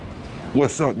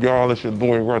What's up, y'all? It's your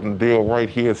boy, Reverend Dale, right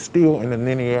here, still in the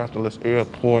Minneapolis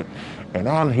airport, and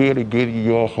I'm here to give you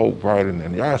your hope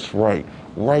vitamin. That's right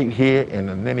here in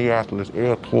the Minneapolis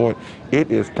airport.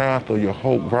 It is time for your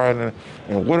hope vitamin.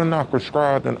 And what am I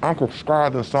prescribing? I'm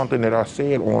prescribing something that I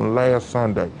said on last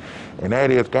Sunday, and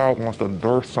that is God wants to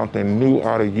birth something new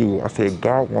out of you. I said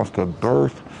God wants to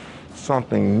birth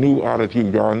something new out of you.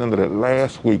 Y'all remember that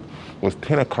last week was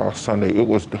Pentecost Sunday. It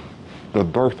was the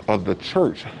birth of the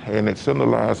church, and it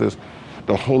symbolizes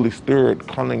the Holy Spirit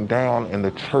coming down and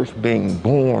the church being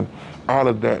born out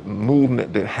of that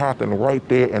movement that happened right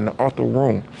there in the upper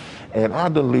room. And I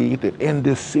believe that in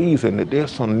this season that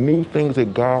there's some new things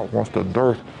that God wants to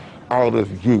birth out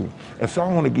of you. And so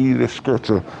I want to give you this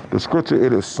scripture. The scripture,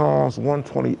 it is Psalms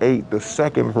 128, the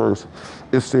second verse.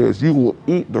 It says, "You will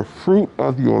eat the fruit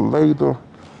of your labor,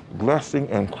 blessing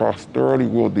and prosperity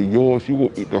will be yours." You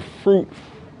will eat the fruit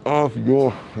of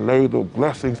your labor,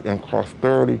 blessings and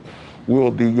prosperity will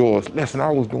be yours. Listen,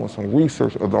 I was doing some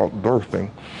research about birthing,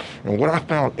 and what I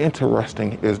found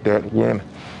interesting is that when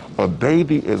a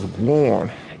baby is born,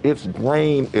 its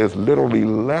brain is literally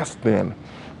less than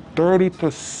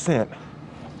 30%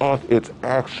 of its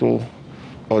actual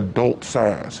adult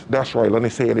size. That's right, let me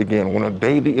say it again. When a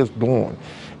baby is born,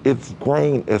 its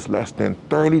brain is less than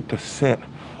 30%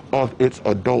 of its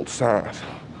adult size.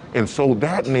 And so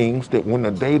that means that when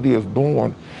the baby is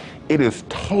born, it is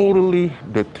totally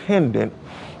dependent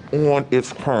on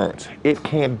its parents. It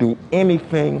can't do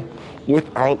anything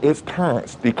without its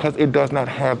parents because it does not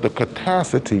have the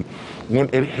capacity when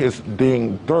it is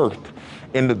being birthed.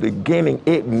 In the beginning,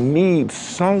 it needs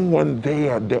someone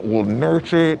there that will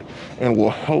nurture it and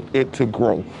will help it to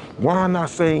grow. Why am I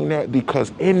saying that?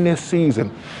 Because in this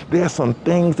season, there's some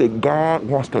things that God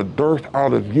wants to birth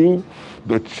out of you,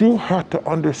 but you have to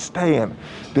understand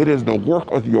that it's the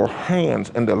work of your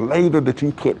hands and the labor that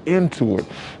you put into it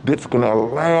that's going to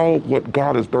allow what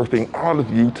God is birthing out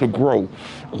of you to grow.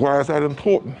 Why is that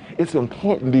important? It's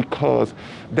important because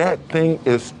that thing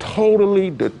is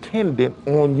totally dependent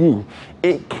on you.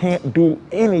 It can't do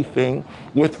anything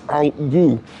without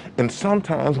you. And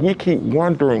sometimes we keep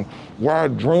wondering why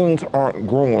dreams aren't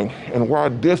growing and why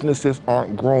businesses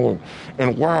aren't growing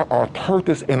and why our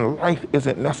purpose in life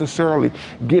isn't necessarily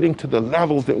getting to the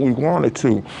levels that we want it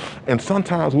to. And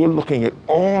sometimes we're looking at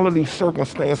all of these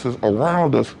circumstances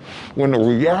around us when the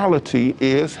reality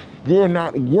is you're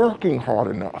not working hard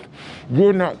enough.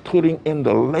 You're not putting in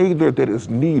the labor that is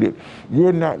needed.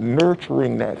 You're not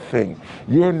nurturing that thing.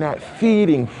 You're not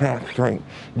feeding that thing.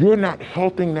 You're not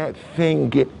helping that thing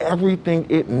get everything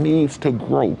it needs to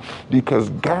grow, because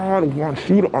God wants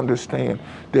you to understand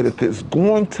that if it's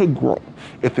going to grow,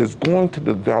 if it's going to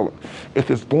develop, if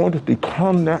it's going to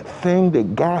become that thing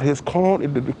that God has called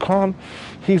it to become,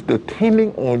 He's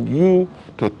depending on you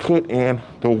to put in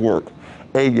the work.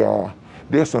 Hey, y'all.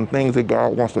 There's some things that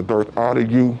God wants to birth out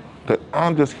of you that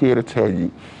I'm just here to tell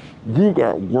you. You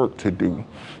got work to do.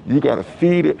 You got to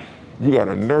feed it. You got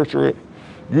to nurture it.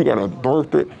 You got to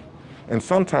birth it. And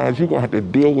sometimes you're going to have to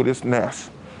deal with its nest.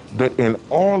 But in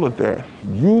all of that,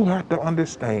 you have to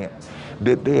understand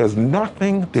that there's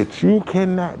nothing that you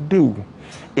cannot do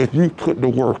if you put the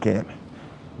work in.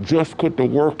 Just put the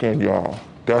work in, y'all.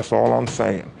 That's all I'm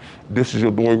saying. This is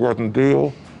your boy, Reverend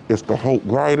Dale. It's the Hope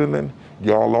Vitamin.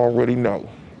 Y'all already know.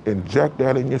 Inject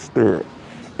that in your spirit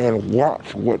and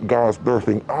watch what God's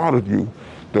birthing out of you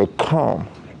to become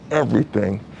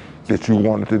everything that you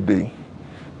want it to be.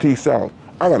 Peace out.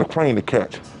 I got a plane to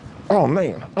catch. Oh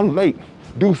man, I'm late.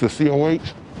 Deuces,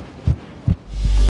 COH.